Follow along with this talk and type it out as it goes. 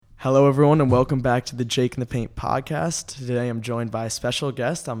Hello, everyone, and welcome back to the Jake in the Paint podcast. Today, I'm joined by a special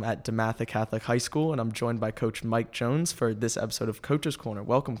guest. I'm at DeMatha Catholic High School, and I'm joined by Coach Mike Jones for this episode of Coach's Corner.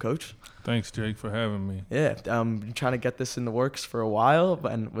 Welcome, Coach. Thanks, Jake, for having me. Yeah, been trying to get this in the works for a while,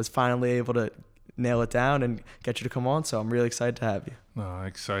 and was finally able to nail it down and get you to come on, so I'm really excited to have you. No,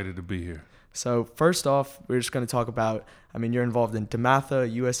 excited to be here. So first off, we're just going to talk about, you're involved in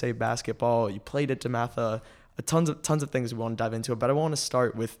DeMatha, USA basketball. You played at DeMatha, tons of things we want to dive into, but I want to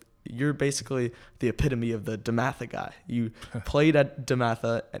start with you're basically the epitome of the DeMatha guy. You played at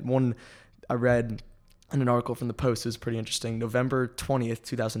DeMatha, and I read in an article from the Post, it was pretty interesting. November 20th,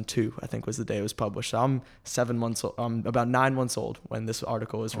 2002, I think was the day it was published. So I'm about 9 months old when this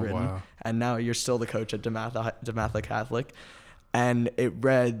article was written. Wow. And now you're still the coach at DeMatha Catholic. And it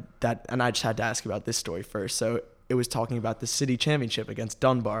read that, and I just had to ask you about this story first. So it was talking about the city championship against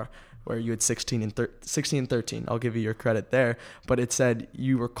Dunbar, where you had 16 and 13. I'll give you your credit there. But it said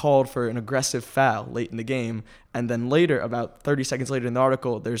you were called for an aggressive foul late in the game. And then later, about 30 seconds later in the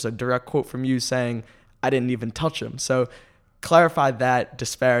article, there's a direct quote from you saying, "I didn't even touch him." So clarify that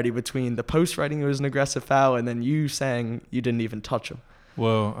disparity between the Post writing it was an aggressive foul and then you saying you didn't even touch him.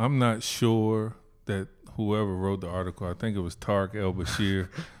 Well, I'm not sure that whoever wrote the article, I think it was Tariq El-Bashir,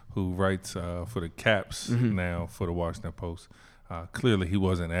 who writes for the Caps now for the Washington Post. Clearly, he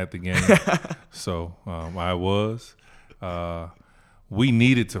wasn't at the game, so I was. We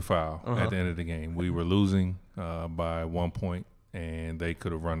needed to foul at the end of the game. We were losing by 1 point, and they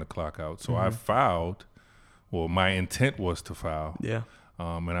could have run the clock out. So I fouled. Well, my intent was to foul. Yeah.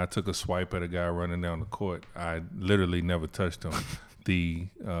 And I took a swipe at a guy running down the court. I literally never touched him. The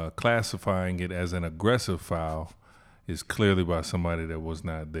classifying it as an aggressive foul is clearly by somebody that was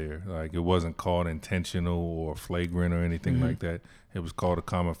not there. Like, it wasn't called intentional or flagrant or anything like that. It was called a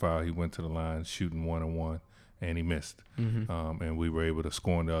common foul. He went to the line shooting 1-on-1, and he missed. And we were able to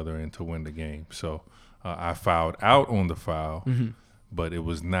score on the other end to win the game. So I fouled out on the foul, but it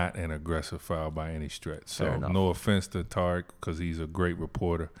was not an aggressive foul by any stretch. So no offense to Tariq, because he's a great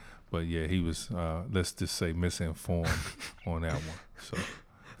reporter. But, yeah, he was, let's just say, misinformed on that one.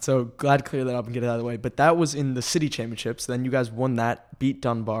 So glad to clear that up and get it out of the way. But that was in the city championships. Then you guys won that, beat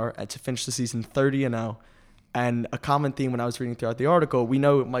Dunbar to finish the season 30-0. And a common theme when I was reading throughout the article, we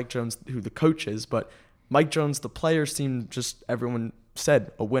know Mike Jones, who the coach is, but Mike Jones, the player, seemed just, everyone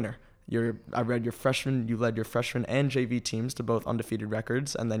said, a winner. I read you led your freshman and JV teams to both undefeated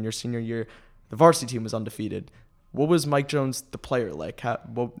records, and then your senior year, the varsity team was undefeated. What was Mike Jones, the player, like?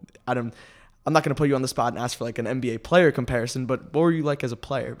 I'm not going to put you on the spot and ask for like an NBA player comparison, but what were you like as a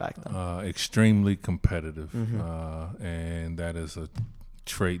player back then? Extremely competitive, and that is a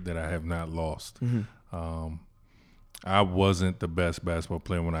trait that I have not lost. I wasn't the best basketball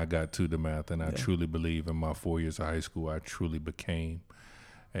player when I got to DeMatha, and I truly believe in my 4 years of high school, I truly became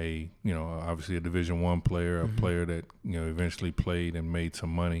obviously a Division I player, a player that, eventually played and made some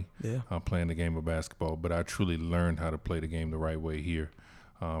money playing the game of basketball. But I truly learned how to play the game the right way here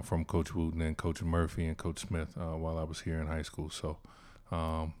from Coach Wooten and Coach Murphy and Coach Smith while I was here in high school. So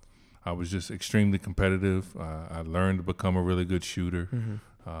I was just extremely competitive. I learned to become a really good shooter.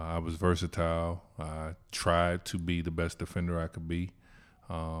 I was versatile. I tried to be the best defender I could be.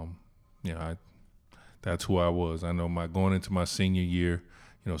 That's who I was. I know going into my senior year,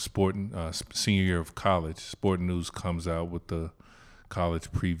 senior year of college, Sport News comes out with the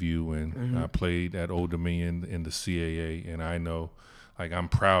college preview, and I played at Old Dominion in the CAA, and I know, I'm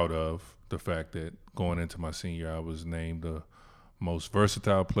proud of the fact that going into my senior year, I was named the most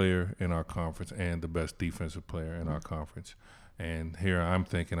versatile player in our conference and the best defensive player in our conference. And here I'm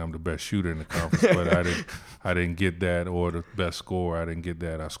thinking I'm the best shooter in the conference, but I didn't get that, or the best scorer. I didn't get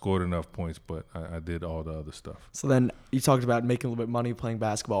that. I scored enough points, but I did all the other stuff. So then you talked about making a little bit of money playing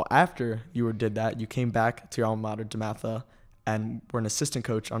basketball. After you did that, you came back to your alma mater, DeMatha, and were an assistant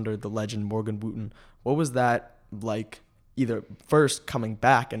coach under the legend Morgan Wooten. What was that like, either first coming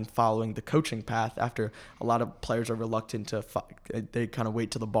back and following the coaching path after a lot of players are reluctant to they kind of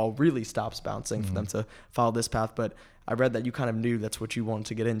wait till the ball really stops bouncing for them to follow this path, but I read that you kind of knew that's what you wanted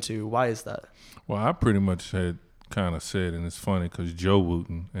to get into. Why is that? Well, I pretty much had kind of said, and it's funny because Joe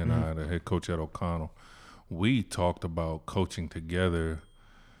Wooten and I, the head coach at O'Connell, we talked about coaching together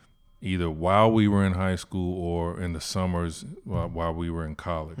either while we were in high school or in the summers while we were in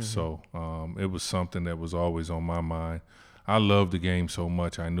college. So it was something that was always on my mind. I loved the game so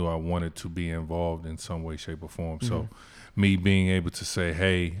much, I knew I wanted to be involved in some way, shape, or form. So me being able to say,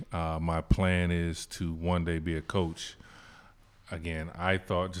 hey, my plan is to one day be a coach. Again, I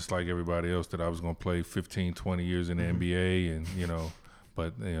thought just like everybody else that I was going to play 15, 20 years in the NBA, and,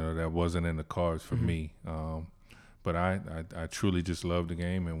 but, that wasn't in the cards for me. But I truly just loved the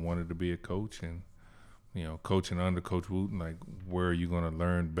game and wanted to be a coach. And, you know, coaching under Coach Wooten, like, where are you going to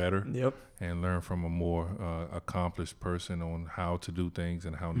learn better? Yep. And learn from a more accomplished person on how to do things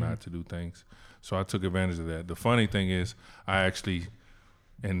and how not to do things. So I took advantage of that. The funny thing is, I actually,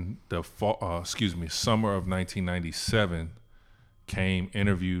 in the summer of 1997,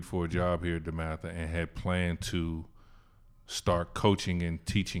 interviewed for a job here at DeMatha and had planned to start coaching and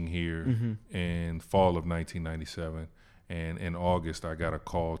teaching here in fall of 1997. And in August, I got a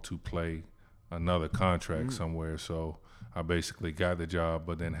call to play another contract somewhere. So I basically got the job,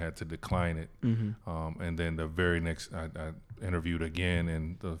 but then had to decline it. And then the very next, I interviewed again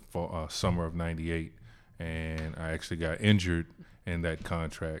in the summer of 98, and I actually got injured in that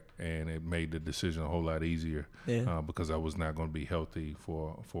contract, and it made the decision a whole lot easier because I was not going to be healthy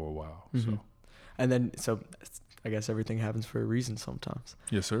for a while. So, and then I guess everything happens for a reason sometimes.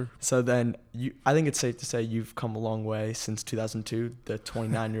 Yes, sir. So then I think it's safe to say you've come a long way since 2002, the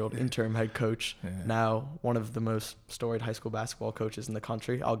 29-year-old interim head coach, now one of the most storied high school basketball coaches in the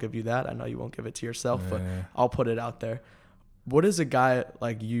country. I'll give you that. I know you won't give it to yourself, but I'll put it out there. What is a guy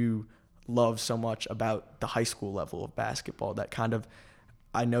like you love so much about the high school level of basketball that kind of,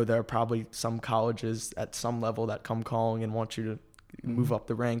 I know there are probably some colleges at some level that come calling and want you to move up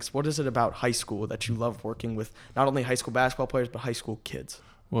the ranks. What is it about high school that you love working with not only high school basketball players, but high school kids?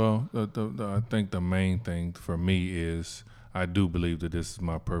 Well, I think the main thing for me is I do believe that this is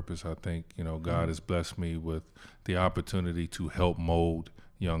my purpose. I think, you know, God has blessed me with the opportunity to help mold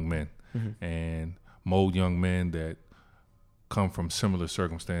young men and mold young men that come from similar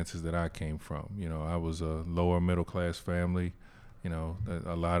circumstances that I came from. You know, I was a lower middle class family. You know,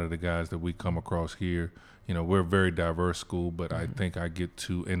 a lot of the guys that we come across here, you know, we're a very diverse school, but I think I get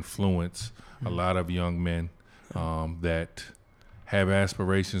to influence a lot of young men that have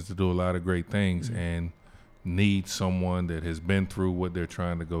aspirations to do a lot of great things and need someone that has been through what they're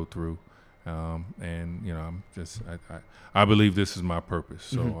trying to go through. And, you know, I believe this is my purpose.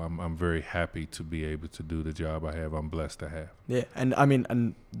 So I'm very happy to be able to do the job I'm blessed to have. Yeah. And I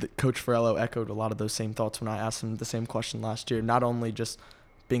mean, Coach Farello echoed a lot of those same thoughts when I asked him the same question last year, not only just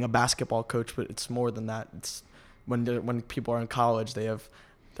being a basketball coach, but it's more than that. It's when people are in college, they're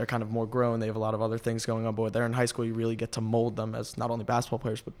kind of more grown. They have a lot of other things going on, but when they're in high school, you really get to mold them as not only basketball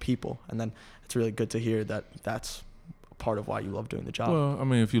players, but people. And then it's really good to hear that that's part of why you love doing the job. Well, I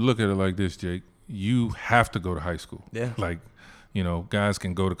mean, if you look at it like this, Jake, you have to go to high school. Yeah. Like, you know, guys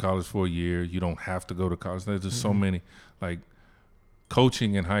can go to college for a year. You don't have to go to college. There's just so many, like,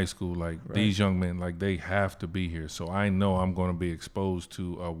 coaching in high school, like these young men, like, they have to be here. So I know I'm going to be exposed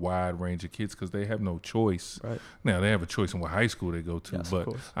to a wide range of kids because they have no choice. Right. Now, they have a choice in what high school they go to, Yes, but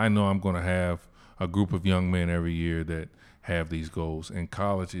I know I'm going to have a group of young men every year that have these goals. In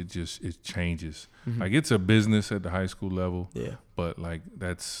college, it changes. Like, it's a business at the high school level, but, like,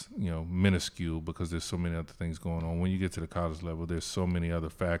 that's, you know, minuscule because there's so many other things going on. When you get to the college level, there's so many other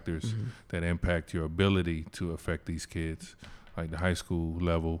factors that impact your ability to affect these kids. Like, the high school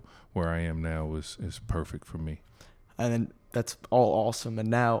level where I am now is perfect for me. And then that's all awesome. And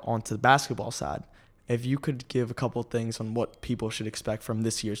now onto the basketball side. If you could give a couple of things on what people should expect from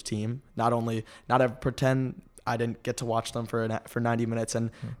this year's team, not pretend I didn't get to watch them for 90 minutes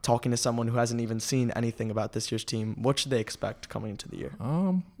and talking to someone who hasn't even seen anything about this year's team, what should they expect coming into the year?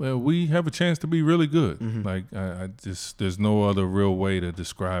 Well, we have a chance to be really good. Like, there's no other real way to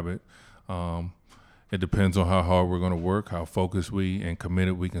describe it. It depends on how hard we're going to work, how focused and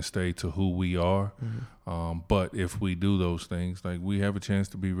committed we can stay to who we are. But if we do those things, like, we have a chance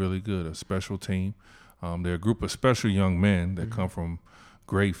to be really good. A special team. They're a group of special young men that come from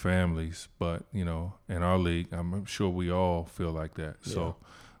great families, but, you know, in our league, I'm sure we all feel like that. So,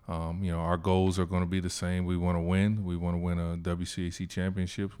 you know, our goals are going to be the same. We want to win. We want to win a WCAC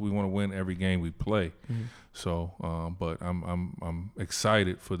championship. We want to win every game we play. So, but I'm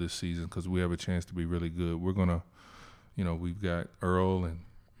excited for this season because we have a chance to be really good. We're going to, you know, we've got Earl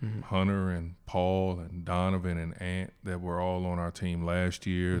and Hunter and Paul and Donovan and Ant that were all on our team last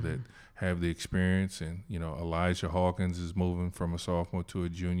year that have the experience. And, you know, Elijah Hawkins is moving from a sophomore to a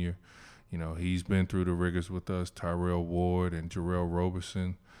junior. You know, he's been through the rigors with us. Tyrell Ward and Jarrell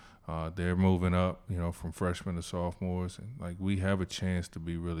Roberson, they're moving up, you know, from freshmen to sophomores. And, like, we have a chance to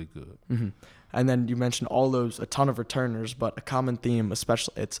be really good. And then you mentioned a ton of returners, but a common theme,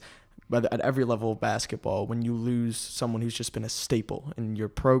 especially it's whether at every level of basketball, when you lose someone who's just been a staple in your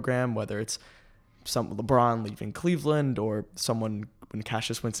program, whether it's some LeBron leaving Cleveland or someone when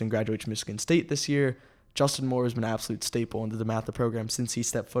Cassius Winston graduates from Michigan State this year, Justin Moore has been an absolute staple in the DeMatha program since he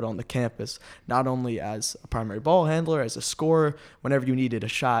stepped foot on the campus, not only as a primary ball handler, as a scorer. Whenever you needed a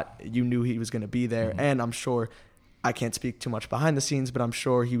shot, you knew he was going to be there. And I'm sure I can't speak too much behind the scenes, but I'm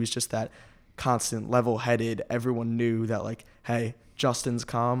sure he was just that constant level-headed. Everyone knew that, like, hey, Justin's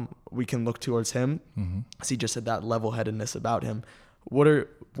calm. We can look towards him. Mm-hmm. So he just had that level-headedness about him. What are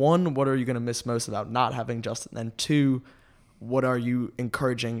you going to miss most about not having Justin? And two, what are you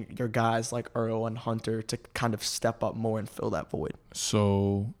encouraging your guys like Earl and Hunter to kind of step up more and fill that void?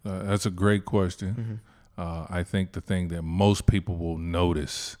 So that's a great question. I think the thing that most people will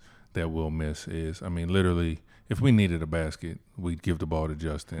notice that we'll miss is, I mean, literally, if we needed a basket, we'd give the ball to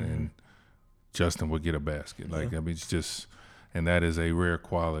Justin, and Justin would get a basket. Like, I mean, it's just, and that is a rare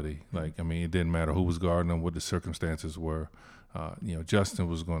quality. Like, I mean, it didn't matter who was guarding him, what the circumstances were. Justin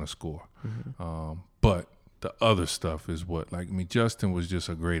was going to score. But the other stuff is what, like, I mean, Justin was just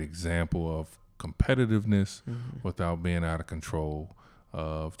a great example of competitiveness without being out of control,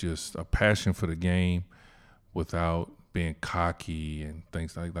 of just a passion for the game without being cocky and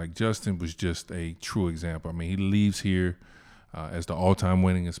things like Justin was just a true example. I mean, he leaves here as the all-time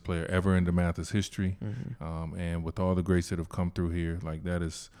winningest player ever in DeMatha's history. And with all the greats that have come through here, like, that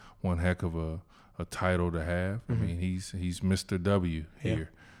is one heck of a title to have. I mean, he's Mr. W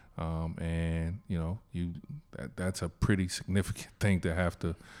here. And, that's a pretty significant thing to have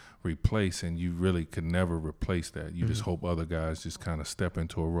to replace, and you really could never replace that. You just hope other guys just kind of step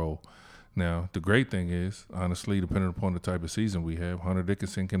into a role. Now, the great thing is, honestly, depending upon the type of season we have, Hunter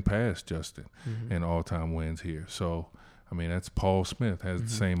Dickinson can pass Justin in all-time wins here. So, I mean, that's Paul Smith has the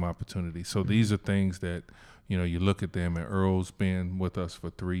same opportunity. So these are things that, you look at them, and Earl's been with us for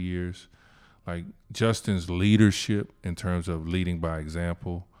 3 years. Like, Justin's leadership in terms of leading by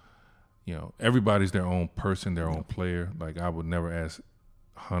example, everybody's their own person, their own player. Like, I would never ask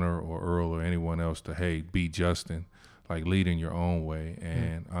Hunter or Earl or anyone else to, hey, be Justin. Like, lead in your own way.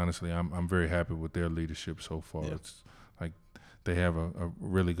 And honestly, I'm very happy with their leadership so far. It's like they have a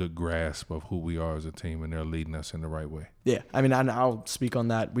really good grasp of who we are as a team, and they're leading us in the right way. Yeah, I mean, I'll speak on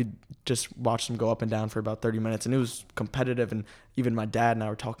that. We just watched them go up and down for about 30 minutes, and it was competitive. And even my dad and I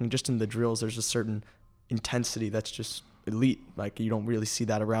were talking, just in the drills, there's a certain intensity that's just elite. Like, you don't really see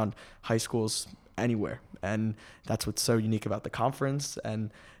that around high schools anywhere. And that's what's so unique about the conference, and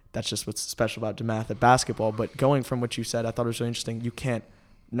that's just what's special about DeMatha basketball. But going from what you said, I thought it was really interesting. You can't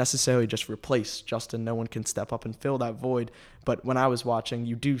necessarily just replace Justin. No one can step up and fill that void. But when I was watching,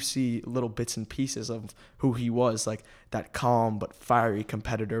 you do see little bits and pieces of who he was, like that calm but fiery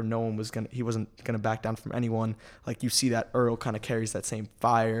competitor. He wasn't gonna back down from anyone. Like, you see that Earl kind of carries that same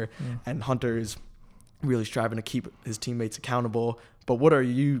fire, and Hunter is really striving to keep his teammates accountable. But what are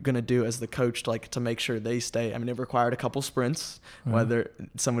you going to do as the coach, like, to make sure they stay? I mean, it required a couple sprints, when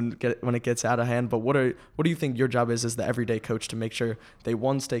it gets out of hand. But what do you think your job is as the everyday coach to make sure they,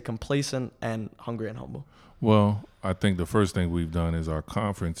 one, stay complacent and hungry and humble? Well, I think the first thing we've done is our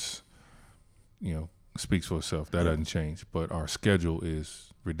conference, speaks for itself. That doesn't change. But our schedule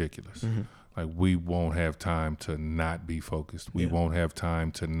is ridiculous. Like, we won't have time to not be focused. We won't have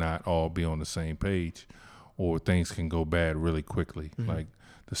time to not all be on the same page, or things can go bad really quickly. Like,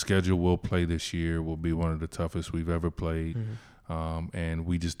 the schedule we'll play this year will be one of the toughest we've ever played. And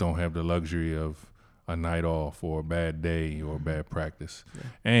we just don't have the luxury of a night off or a bad day or a bad practice.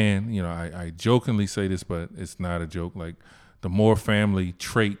 And, I jokingly say this, but it's not a joke. Like, the Moore family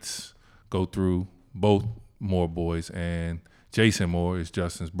traits go through both Moore boys, and Jason Moore is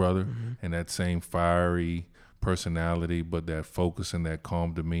Justin's brother, and that same fiery personality, but that focus and that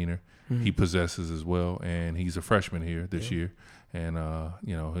calm demeanor he possesses as well. And he's a freshman here this year, and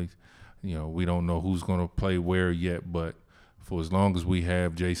we don't know who's going to play where yet, but for as long as we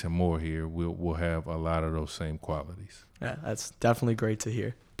have Jason Moore here, we'll have a lot of those same qualities. Yeah, that's definitely great to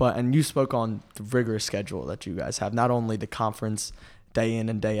hear. And you spoke on the rigorous schedule that you guys have, not only the conference day in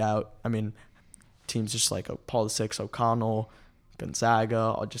and day out. I mean, teams just like Paul VI, O'Connell,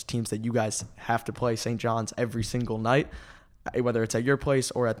 Gonzaga, or just teams that you guys have to play, St. John's, every single night, whether it's at your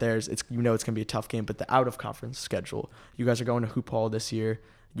place or at theirs. It's going to be a tough game. But the out-of-conference schedule, you guys are going to Hoop Hall this year.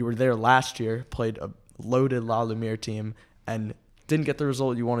 You were there last year, played a loaded La Lumiere team, and didn't get the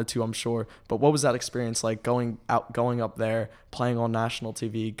result you wanted to, I'm sure. But what was that experience like, going up there, playing on national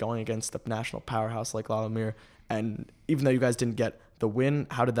TV, going against the national powerhouse like La Lumiere? And even though you guys didn't get the win,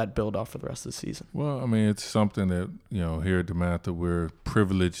 how did that build off for the rest of the season? Well, I mean, it's something that, here at DeMatha, we're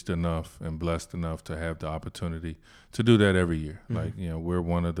privileged enough and blessed enough to have the opportunity to do that every year. Like, we're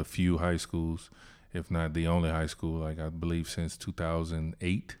one of the few high schools, if not the only high school, like, I believe since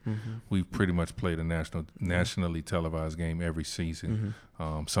 2008, we've pretty much played a nationally televised game every season,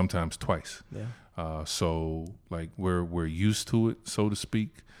 sometimes twice. So, like, we're used to it, so to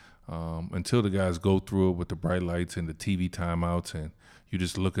speak. until the guys go through it with the bright lights and the TV timeouts, and you're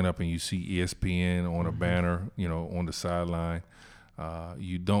just looking up and you see ESPN on a banner, on the sideline.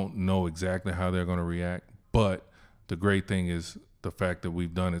 You don't know exactly how they're going to react, but the great thing is the fact that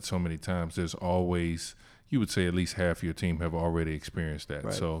we've done it so many times. There's always, you would say, at least half your team have already experienced that.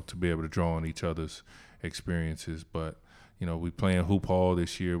 Right. So to be able to draw on each other's experiences, but we play in Hoop Hall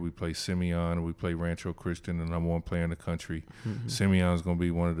this year. We play Simeon, and we play Rancho Christian, the number one player in the country. Simeon's going to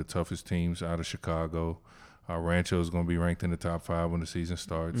be one of the toughest teams out of Chicago. Rancho is going to be ranked in the top 5 when the season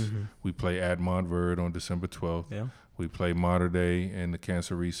starts. We play at Montverde on December 12th. Yeah. We play Mater Dei and the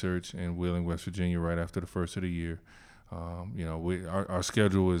Cancer Research in Wheeling, West Virginia, right after the first of the year. Our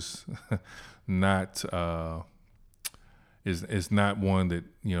schedule is not is not one that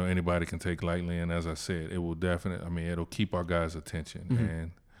anybody can take lightly. And as I said, it will definitely. It'll keep our guys'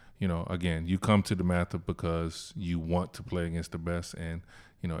 attention. And again, you come to DeMatha because you want to play against the best. And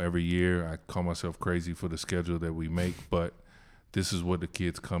every year I call myself crazy for the schedule that we make, but this is what the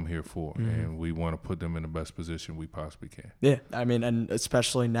kids come here for, and we want to put them in the best position we possibly can. Yeah, and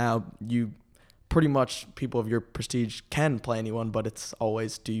especially now, you pretty much, people of your prestige can play anyone, but it's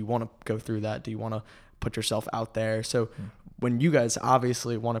always, do you want to go through that? Do you want to put yourself out there? So when you guys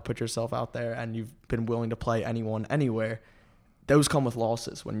obviously want to put yourself out there and you've been willing to play anyone, anywhere, those come with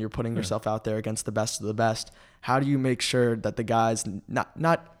losses when you're putting yourself out there against the best of the best. How do you make sure that the guys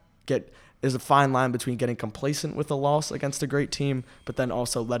not get... There's a fine line between getting complacent with a loss against a great team, but then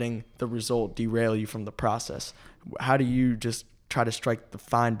also letting the result derail you from the process. How do you just try to strike the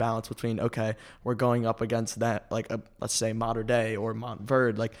fine balance between, okay, we're going up against that, let's say Mater Dei or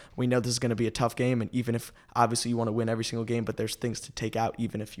Montverde, we know this is going to be a tough game, and even if obviously you want to win every single game, but there's things to take out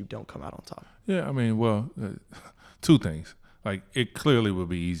even if you don't come out on top. Yeah, two things. It clearly would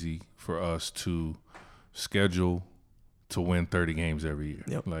be easy for us to schedule to win 30 games every year.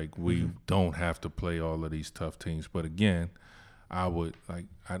 Yep. We don't have to play all of these tough teams. But again, I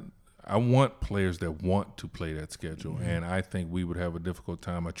want players that want to play that schedule. And I think we would have a difficult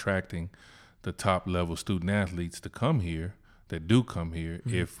time attracting the top level student athletes to come here, that do come here,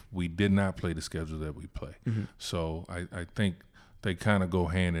 if we did not play the schedule that we play. So I think they kind of go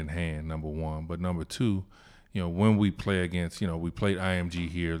hand in hand, number one. But number two, when we play against, we played IMG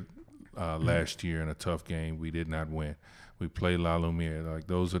here last year in a tough game. We did not win. We played La Lumiere.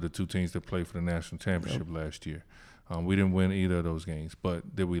 Those are the two teams that played for the national championship last year. We didn't win either of those games.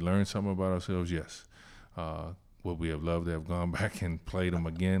 But did we learn something about ourselves? Yes. Would we have loved to have gone back and played them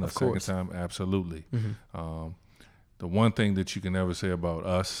again second time? Absolutely. The one thing that you can never say about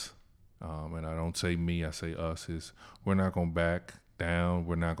us, and I don't say me, I say us, is we're not going to back down.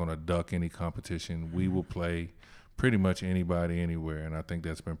 We're not going to duck any competition. We will play pretty much anybody, anywhere, and I think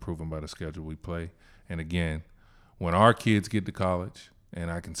that's been proven by the schedule we play. And again, when our kids get to college,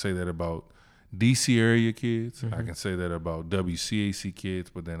 and I can say that about DC area kids, I can say that about WCAC kids,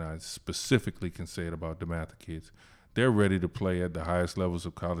 but then I specifically can say it about DeMatha kids. They're ready to play at the highest levels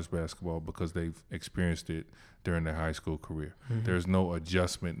of college basketball because they've experienced it during their high school career. There's no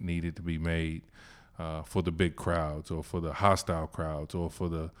adjustment needed to be made for the big crowds or for the hostile crowds or for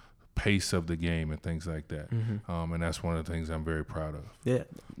the pace of the game and things like that. And that's one of the things I'm very proud of. Yeah,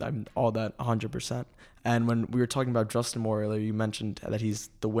 I'm all that 100%. And when we were talking about Justin Moore earlier, you mentioned that he's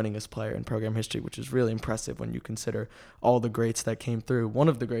the winningest player in program history, which is really impressive when you consider all the greats that came through. One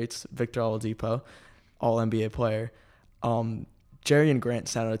of the greats, Victor Oladipo, all-NBA player. Jerry and Grant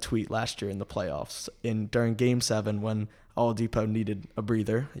sent out a tweet last year in the playoffs during Game 7 when Oladipo needed a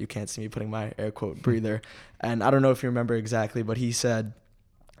breather. You can't see me putting my air quote breather. And I don't know if you remember exactly, but he said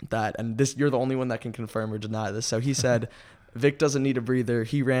that, and this, you're the only one that can confirm or deny this. So he said, Vic doesn't need a breather.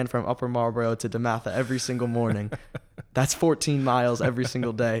 He ran from Upper Marlboro to DeMatha every single morning. That's 14 miles every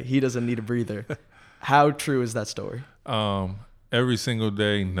single day. He doesn't need a breather. How true is that story? Every single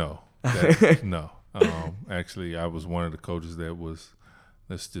day, no. No. Actually, I was one of the coaches that was,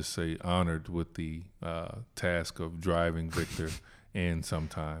 let's just say, honored with the task of driving Victor in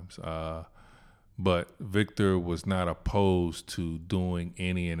sometimes. But Victor was not opposed to doing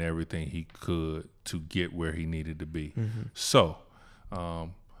any and everything he could to get where he needed to be. So,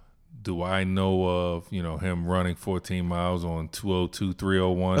 do I know of, him running 14 miles on 202,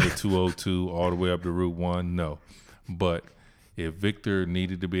 301 to 202 all the way up to Route 1? No. But if Victor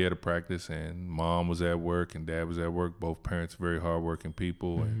needed to be at a practice and mom was at work and dad was at work, both parents very hardworking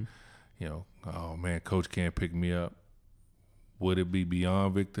people, and, oh, man, coach can't pick me up. Would it be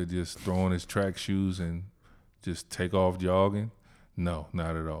beyond Victor just throwing his track shoes and just take off jogging? No,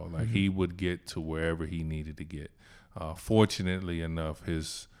 not at all. He would get to wherever he needed to get. Fortunately enough,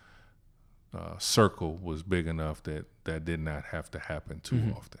 his circle was big enough that did not have to happen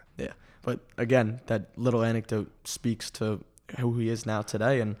too often. Yeah. But again, that little anecdote speaks to who he is now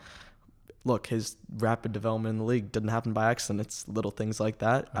today. And look, his rapid development in the league didn't happen by accident. It's little things like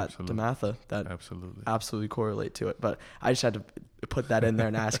that at DeMatha that absolutely correlate to it. But I just had to put that in there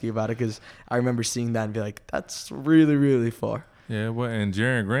and ask you about it because I remember seeing that and be like, that's really, really far. Yeah, well, and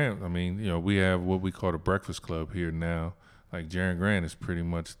Jerian Grant, I mean, you know, we have what we call the Breakfast Club here now. Like Jerian Grant is pretty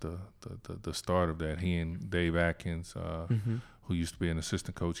much the start of that. He and Dave Atkins, who used to be an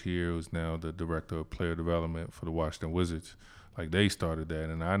assistant coach here, who's now the director of player development for the Washington Wizards. Like they started that,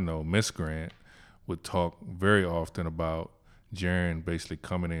 and I know Miss Grant would talk very often about Jerian basically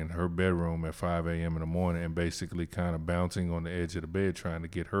coming in her bedroom at 5 a.m. in the morning and basically kind of bouncing on the edge of the bed trying to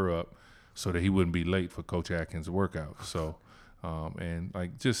get her up so that he wouldn't be late for Coach Atkins' workout. So, and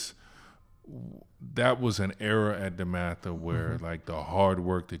like just that was an era at DeMatha where like the hard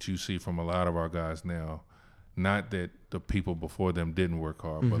work that you see from a lot of our guys now, not that the people before them didn't work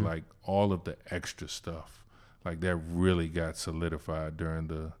hard, but like all of the extra stuff, like that really got solidified during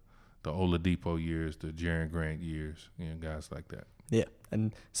the Oladipo years, the Jerian Grant years, you know, guys like that. Yeah,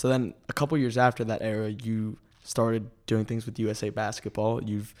 and so then a couple years after that era, you started doing things with USA Basketball.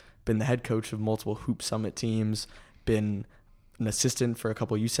 You've been the head coach of multiple Hoop Summit teams, been an assistant for a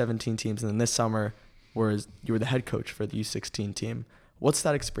couple U17 teams, and then this summer you were the head coach for the U16 team. What's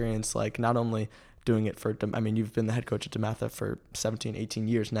that experience like, not only doing it for, I mean, you've been the head coach at DeMatha for 17, 18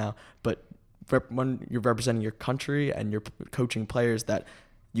 years now, but when you're representing your country and you're coaching players that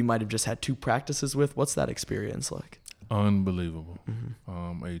you might have just had 2 practices with, what's that experience like? Unbelievable.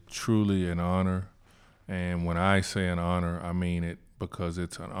 Truly an honor. And when I say an honor, I mean it because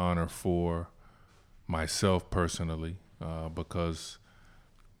it's an honor for myself personally, because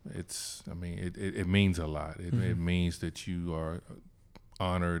it means a lot. It means that you are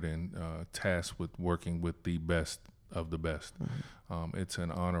honored and tasked with working with the best of the best. It's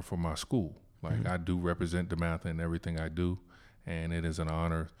an honor for my school. Like I do represent DeMatha in everything I do, and it is an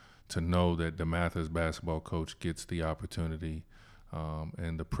honor to know that DeMatha's basketball coach gets the opportunity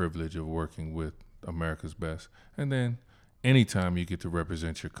and the privilege of working with America's best. And then anytime you get to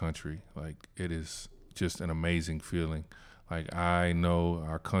represent your country, like it is just an amazing feeling. Like I know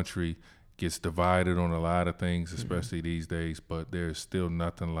our country gets divided on a lot of things, especially these days, but there's still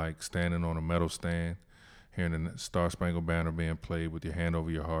nothing like standing on a medal stand, hearing the Star Spangled Banner being played with your hand over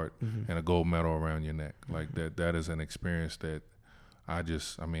your heart and a gold medal around your neck. Like that is an experience that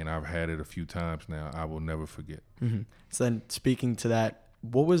I've had it a few times now. I will never forget. So then speaking to that,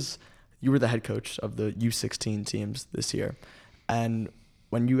 you were the head coach of the U16 teams this year. And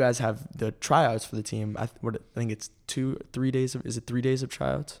when you guys have the tryouts for the team, I think it's 3 days of, is it 3 days of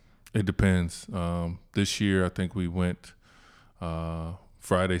tryouts? It depends. This year, I think we went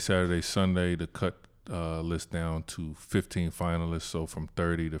Friday, Saturday, Sunday to cut list down to 15 finalists, so from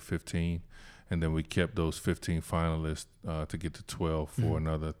 30 to 15. And then we kept those 15 finalists to get to 12 for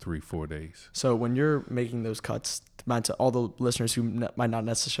another 3-4 days. So when you're making those cuts, to all the listeners who might not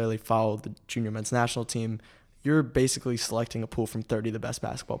necessarily follow the junior men's national team, you're basically selecting a pool from 30 of the best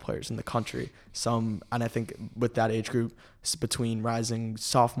basketball players in the country. And I think with that age group, it's between rising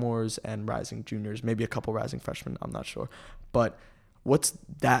sophomores and rising juniors, maybe a couple rising freshmen, I'm not sure. But what's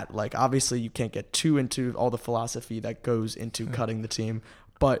that like? Obviously, you can't get too into all the philosophy that goes into cutting the team,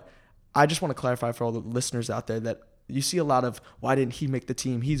 but I just want to clarify for all the listeners out there that you see a lot of, why didn't he make the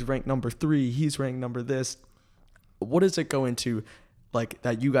team? He's ranked number 3. He's ranked number this. What does it go into, like,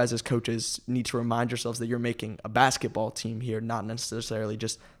 that you guys as coaches need to remind yourselves that you're making a basketball team here, not necessarily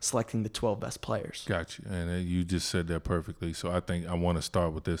just selecting the 12 best players? Gotcha. And you just said that perfectly. So I think I want to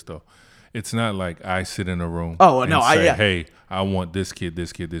start with this, though. It's not like I sit in a room hey, I want this kid,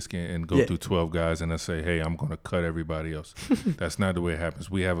 and go through 12 guys, and I say, hey, I'm going to cut everybody else. That's not the way it happens.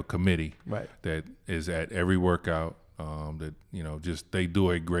 We have a committee that is at every workout that, just they do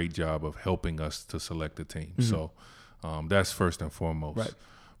a great job of helping us to select a team. So that's first and foremost. Right.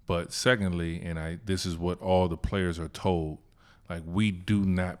 But secondly, and this is what all the players are told, like we do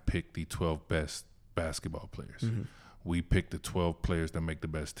not pick the 12 best basketball players. We pick the 12 players that make the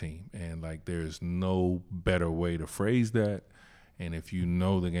best team. And, like, there's no better way to phrase that. And if you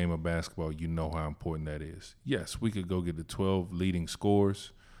know the game of basketball, you know how important that is. Yes, we could go get the 12 leading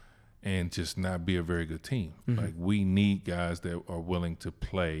scorers and just not be a very good team. Like, we need guys that are willing to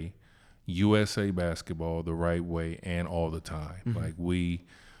play USA basketball the right way and all the time. Like,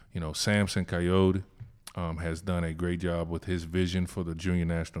 Samson Coyote has done a great job with his vision for the junior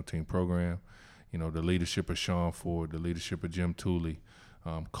national team program. The leadership of Sean Ford, the leadership of Jim Tooley,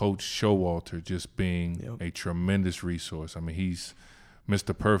 Coach Showalter just being a tremendous resource. I mean, he's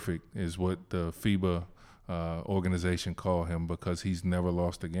Mr. Perfect is what the FIBA organization call him, because he's never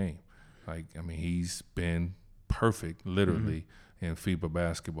lost a game. Like, I mean, he's been perfect, literally, in FIBA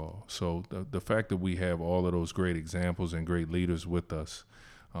basketball. So the fact that we have all of those great examples and great leaders with us,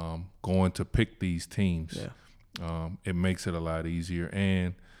 going to pick these teams, it makes it a lot easier.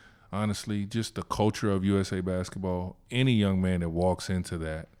 And honestly, just the culture of USA Basketball, any young man that walks into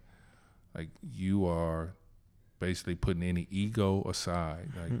that, like, you are basically putting any ego aside.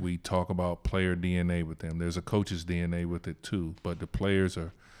 Like, we talk about player DNA with them. There's a coach's DNA with it too, but the players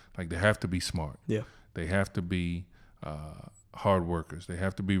are, like, they have to be smart. Yeah. They have to be hard workers. They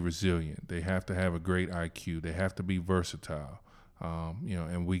have to be resilient. They have to have a great IQ. They have to be versatile.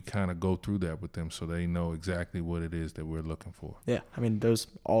 And we kind of go through that with them so they know exactly what it is that we're looking for. Yeah, I mean, those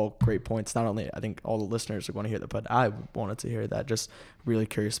all great points. Not only I think all the listeners are going to hear that, but I wanted to hear that. Just really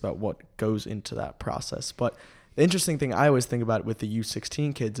curious about what goes into that process. But the interesting thing I always think about with the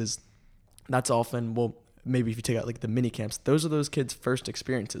U16 kids is that's often, well, maybe if you take out like the mini camps, those are those kids' first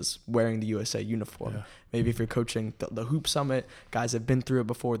experiences wearing the USA uniform. Yeah. Maybe if you're coaching the Hoop Summit, guys have been through it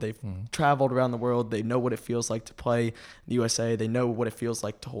before. They've traveled around the world. They know what it feels like to play the USA. They know what it feels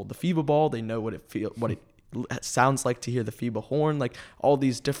like to hold the FIBA ball. They know what it sounds like to hear the FIBA horn. Like, all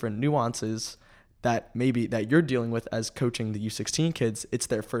these different nuances that maybe that you're dealing with as coaching the U16 kids. It's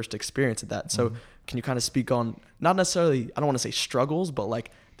their first experience at that. So can you kind of speak on, not necessarily, I don't want to say struggles, but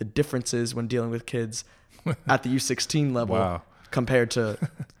like the differences when dealing with kids at the U16 level compared to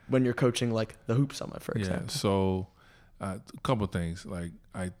when you're coaching like the Hoop Summit, for example? Yeah, so a couple of things. Like,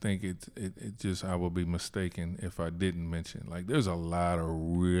 I think it just, I would be mistaken if I didn't mention, like, there's a lot of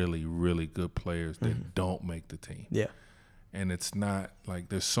really, really good players that don't make the team. Yeah. And it's not like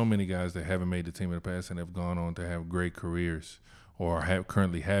there's so many guys that haven't made the team in the past and have gone on to have great careers or have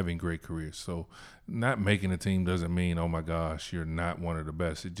currently having great careers. So not making the team doesn't mean, oh my gosh, you're not one of the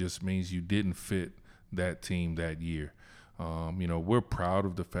best. It just means you didn't fit that team that year. We're proud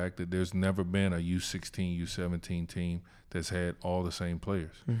of the fact that there's never been a U16, U17 team that's had all the same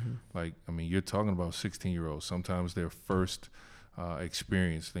players. Like, I mean, you're talking about 16-year-olds. Sometimes their first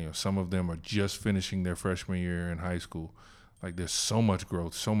experience, some of them are just finishing their freshman year in high school. Like, there's so much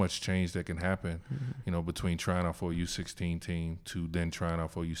growth, so much change that can happen, between trying out for a U16 team to then trying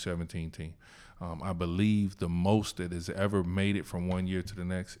out for a U17 team. I believe the most that has ever made it from one year to the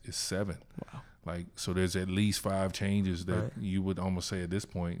next is 7. Wow. Like, so there's at least 5 changes that you would almost say at this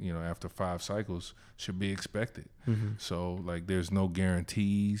point, after 5 cycles should be expected. So, like, there's no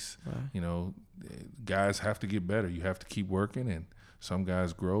guarantees. Guys have to get better. You have to keep working, and some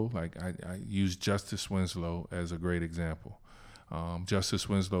guys grow. Like, I use Justice Winslow as a great example. Justice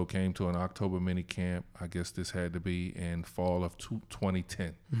Winslow came to an October mini camp. I guess this had to be in fall of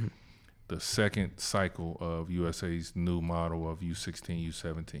 2010. The second cycle of USA's new model of U16,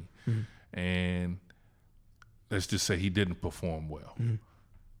 U17. And let's just say he didn't perform well.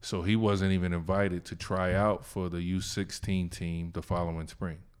 So he wasn't even invited to try out for the U16 team the following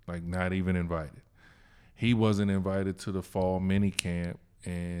spring, like, not even invited. He wasn't invited to the fall mini camp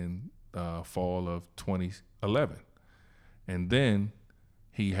in fall of 2011. And then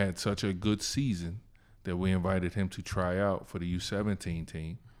he had such a good season that we invited him to try out for the U17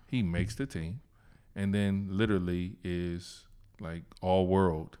 team. He makes the team and then literally is like all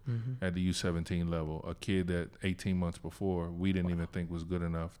world at the U17 level. A kid that 18 months before we didn't even think was good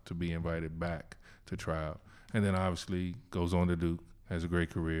enough to be invited back to try out. And then obviously goes on to Duke, has a great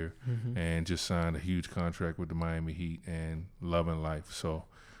career, and just signed a huge contract with the Miami Heat and loving life. So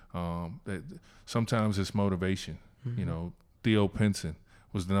sometimes it's motivation. Theo Pinson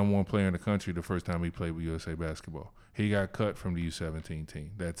was the number 1 player in the country the first time he played with USA Basketball. He got cut from the U17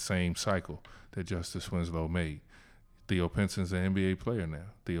 team, that same cycle that Justice Winslow made. Theo Pinson's an NBA player now.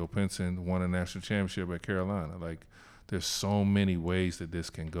 Theo Pinson won a national championship at Carolina. Like, there's so many ways that this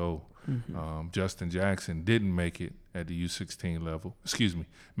can go. Justin Jackson didn't make it at the U16 level.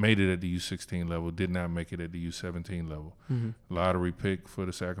 Made it at the U16 level, did not make it at the U17 level. Lottery pick for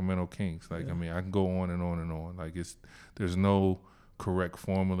the Sacramento Kings. Like, I mean, I can go on and on and on. Like, there's no correct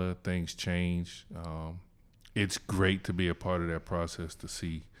formula. Things change. It's great to be a part of that process, to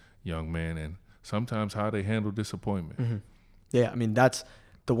see young men and sometimes how they handle disappointment. Yeah, I mean, that's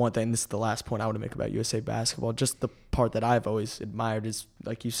the one thing. This is the last point I want to make about USA Basketball. Just the part that I've always admired is,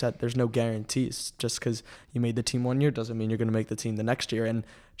 like you said, there's no guarantees. Just because you made the team one year doesn't mean you're going to make the team the next year. And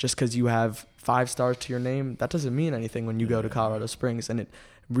just because you have 5 stars to your name, that doesn't mean anything when you go to Colorado Springs. And it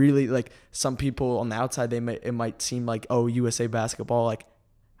really, like, some people on the outside, it might seem like, oh, USA Basketball, like,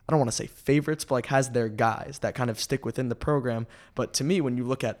 I don't want to say favorites, but like has their guys that kind of stick within the program. But to me, when you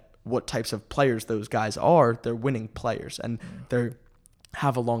look at what types of players those guys are, they're winning players, and they're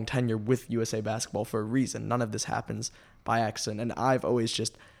have a long tenure with USA Basketball for a reason. None of this happens by accident. And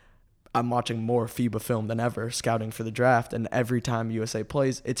I'm watching more FIBA film than ever, scouting for the draft. And every time USA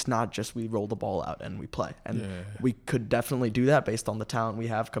plays, it's not just we roll the ball out and we play. And we could definitely do that based on the talent we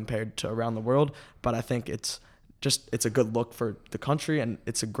have compared to around the world. But I think it's a good look for the country, and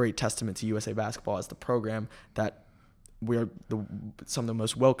it's a great testament to USA Basketball as the program that we're some of the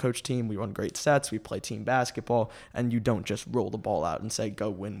most well-coached team. We run great sets. We play team basketball, and you don't just roll the ball out and say, go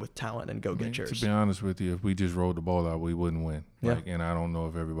win with talent and go get yours. To be honest with you, if we just rolled the ball out, we wouldn't win. Yeah. And I don't know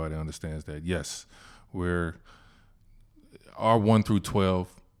if everybody understands that. Yes, our 1 through 12,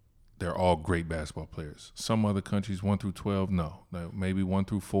 they're all great basketball players. Some other countries, 1 through 12, no. Maybe 1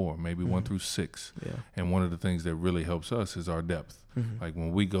 through 4, maybe 1 through 6. Yeah. And one of the things that really helps us is our depth. Mm-hmm. Like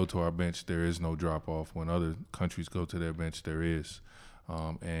when we go to our bench, there is no drop off. When other countries go to their bench, there is.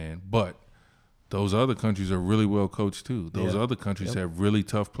 But those other countries are really well coached too. Those other countries have really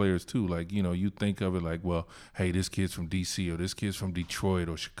tough players too. Like, you think of it like, well, hey, this kid's from DC or this kid's from Detroit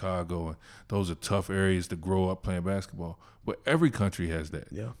or Chicago, and those are tough areas to grow up playing basketball. But every country has that.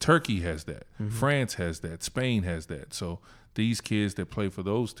 Yeah. Turkey has that. Mm-hmm. France has that. Spain has that. So these kids that play for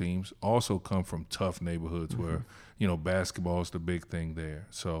those teams also come from tough neighborhoods where, basketball is the big thing there.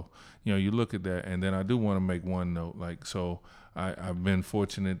 So, you look at that, and then I do want to make one note. Like, so I've been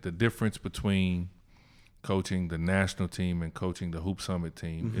fortunate. The difference between coaching the national team and coaching the Hoop Summit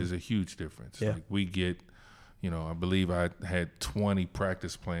team is a huge difference. Yeah. Like we get, I believe I had 20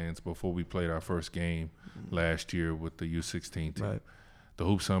 practice plans before we played our first game last year with the U16 team. Right. The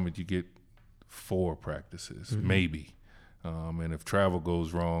Hoop Summit, you get 4 practices, maybe. And if travel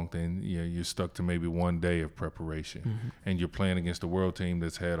goes wrong, then you're stuck to maybe 1 day of preparation, and you're playing against a world team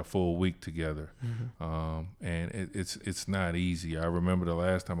that's had a full week together, and it's not easy. I remember the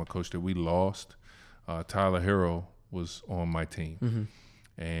last time I coached it, we lost. Tyler Hero was on my team,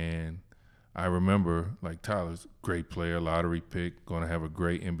 and I remember like Tyler's a great player, lottery pick, going to have a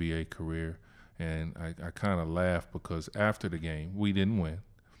great NBA career, and I kind of laughed because after the game we didn't win,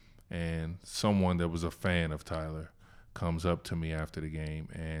 and someone that was a fan of Tyler comes up to me after the game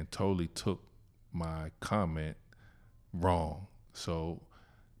and totally took my comment wrong. So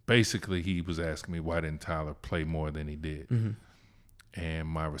basically he was asking me, why didn't Tyler play more than he did? And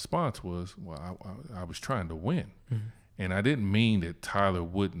my response was, well, I was trying to win. And I didn't mean that Tyler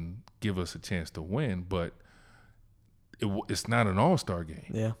wouldn't give us a chance to win, but it's not an all-star game.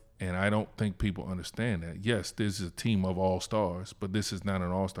 Yeah. And I don't think people understand that. Yes, this is a team of all-stars, but this is not an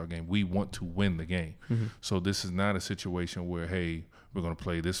all-star game. We want to win the game. So this is not a situation where, hey, we're going to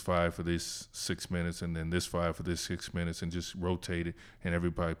play this 5 for this 6 minutes and then this 5 for this 6 minutes and just rotate it and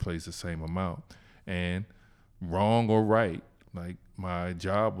everybody plays the same amount. And wrong or right, like my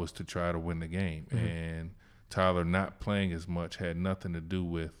job was to try to win the game. And Tyler not playing as much had nothing to do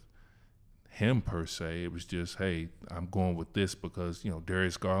with him per se. It was just, hey, I'm going with this because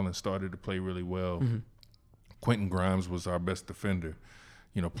Darius Garland started to play really well. Quentin Grimes was our best defender.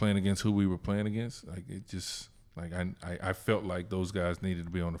 Playing against who we were playing against, like it just like I felt like those guys needed to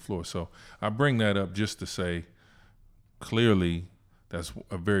be on the floor. So I bring that up just to say, clearly that's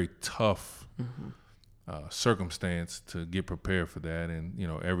a very tough circumstance to get prepared for that. And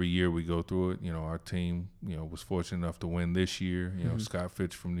every year we go through it. Our team was fortunate enough to win this year. Scott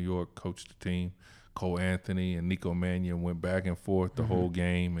Fitch from New York coached the team. Cole Anthony and Nico Mannion went back and forth the whole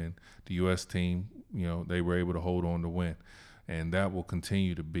game, and the U.S. team they were able to hold on to win, and that will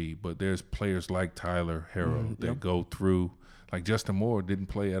continue to be. But there's players like Tyler Hero that go through, like Justin Moore didn't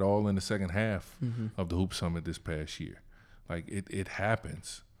play at all in the second half of the Hoop Summit this past year. Like it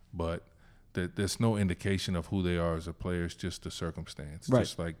happens, but there's no indication of who they are as a player. It's just the circumstance. Right.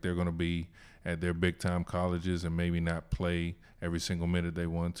 Just like they're going to be at their big-time colleges and maybe not play every single minute they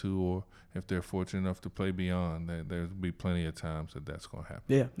want to, or if they're fortunate enough to play beyond, there'll be plenty of times that's going to happen.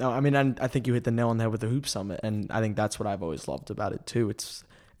 Yeah. No, I mean, I think you hit the nail on the head with the Hoop Summit, and I think that's what I've always loved about it too.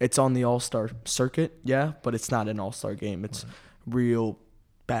 It's on the All-Star circuit, yeah, but it's not an All-Star game. It's real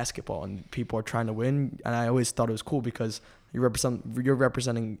basketball, and people are trying to win, and I always thought it was cool because you're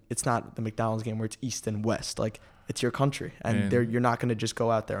representing. It's not the McDonald's game where it's East and West. Like, it's your country, and you're not going to just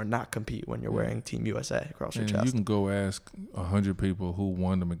go out there and not compete when you're wearing Team USA across your chest. You can go ask 100 people who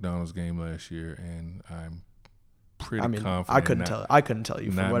won the McDonald's game last year, and I'm pretty confident. I couldn't tell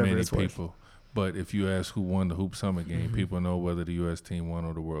you for whatever it's worth. People. But if you ask who won the Hoop Summit game, people know whether the U.S. team won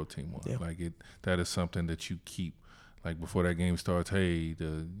or the world team won. Yeah. Like that is something that you keep. Like before that game starts, hey,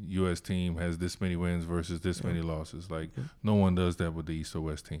 the U.S. team has this many wins versus this many losses. Like no one does that with the East or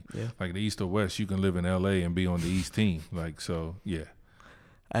West team. Yeah. Like the East or West, you can live in L.A. and be on the East team. Like, so, yeah.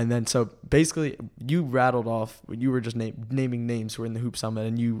 And then, so basically, you rattled off, you were just naming names who were in the Hoop Summit,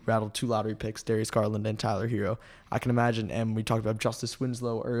 and you rattled 2 lottery picks, Darius Garland and Tyler Hero. I can imagine, and we talked about Justice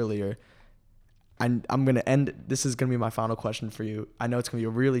Winslow earlier. And I'm going to end, this is going to be my final question for you. I know it's going to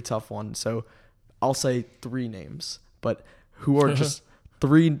be a really tough one, so I'll say 3 names, but who are just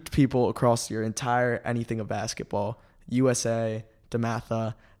 3 people across your entire anything of basketball, USA,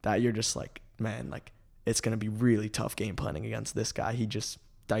 DeMatha, that you're just like, man, like, it's going to be really tough game planning against this guy. He just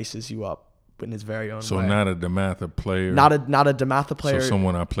dices you up in his very own way. So not a DeMatha player. Not a DeMatha player. So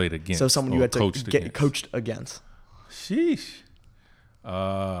someone I played against. So someone you had to get coached against. Sheesh.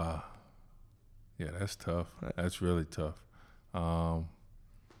 Yeah, that's tough. That's really tough.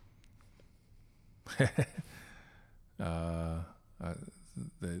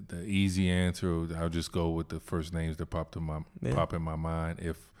 The easy answer, I'll just go with the first names that pop in my mind.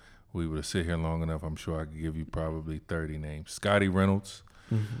 If we were to sit here long enough, I'm sure I could give you probably 30 names. Scotty Reynolds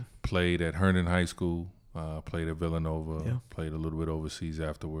played at Herndon High School, played at Villanova, played a little bit overseas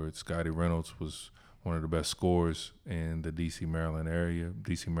afterwards. Scotty Reynolds was one of the best scorers in the D.C., Maryland,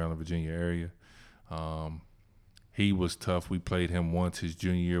 Virginia area. He was tough. We played him once his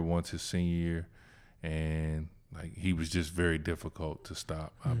junior year, once his senior year, and like he was just very difficult to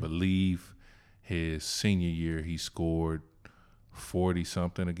stop. I believe his senior year he scored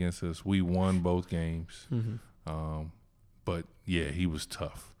 40-something against us. We won both games. But, yeah, he was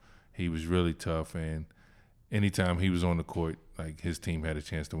tough. He was really tough, and anytime he was on the court, like his team had a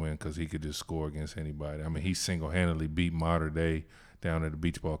chance to win because he could just score against anybody. I mean, he single-handedly beat Mater Dei down at the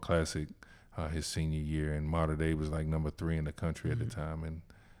Beach Ball Classic his senior year, and Mater Dei was like number 3 in the country at the time, and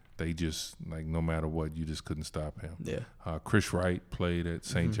they just, like, no matter what, you just couldn't stop him. Chris Wright played at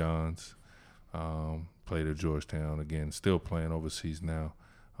St. John's, played at Georgetown, again, still playing overseas now.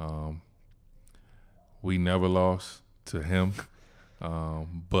 We never lost to him,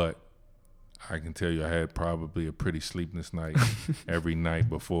 but I can tell you I had probably a pretty sleepless night every night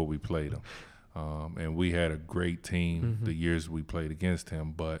before we played him. And we had a great team the years we played against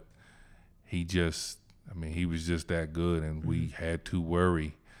him, but he was just that good, and we had to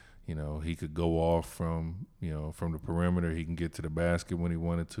worry. You know, he could go off from the perimeter. He can get to the basket when he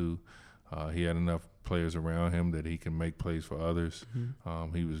wanted to. He had enough players around him that he can make plays for others.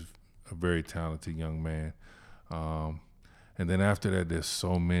 He was a very talented young man. And then after that, there's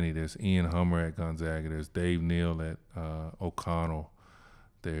so many. There's Ian Hummer at Gonzaga. There's Dave Neal at O'Connell.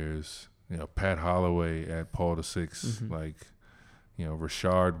 There's Pat Holloway at Paul VI. Like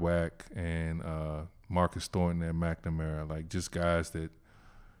Rashard Wack and Marcus Thornton at McNamara. Like just guys that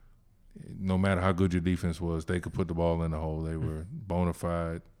no matter how good your defense was, they could put the ball in the hole. They were bona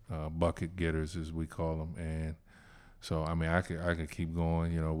fide bucket getters, as we call them. And so, I mean, I could keep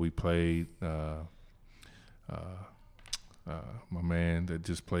going. We played my man that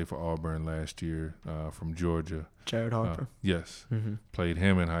just played for Auburn last year from Georgia. Jared Harper. Yes. Played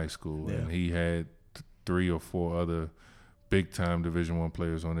him in high school. And he had 3 or 4 other big-time Division I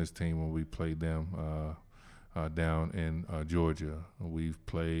players on his team when we played them down in Georgia. We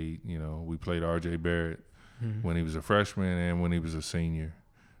played R.J. Barrett when he was a freshman and when he was a senior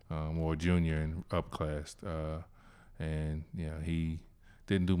or junior and upclassed. And he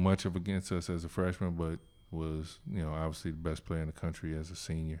didn't do much against us as a freshman, but was obviously the best player in the country as a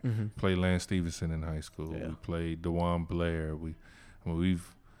senior. Played Lance Stevenson in high school. We played DeJuan Blair.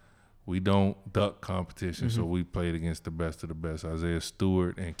 We don't duck competition, so we played against the best of the best. Isaiah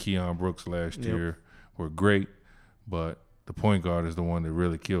Stewart and Keon Brooks last year were great, but the point guard is the one that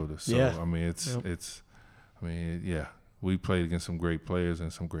really killed us. So I mean, we played against some great players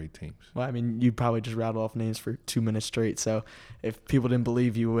and some great teams. Well, I mean, you probably just rattled off names for 2 minutes straight. So if people didn't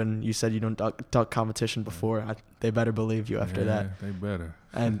believe you when you said you don't duck competition before, they better believe you after that. They better.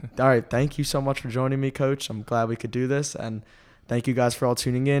 And all right, thank you so much for joining me, Coach. I'm glad we could do this, and thank you guys for all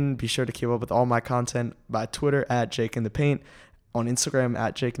tuning in. Be sure to keep up with all my content by Twitter at JakeInThePaint, on Instagram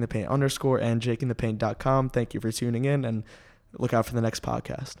at JakeInThePaint_ and JakeInThePaint.com. Thank you for tuning in, and look out for the next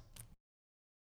podcast.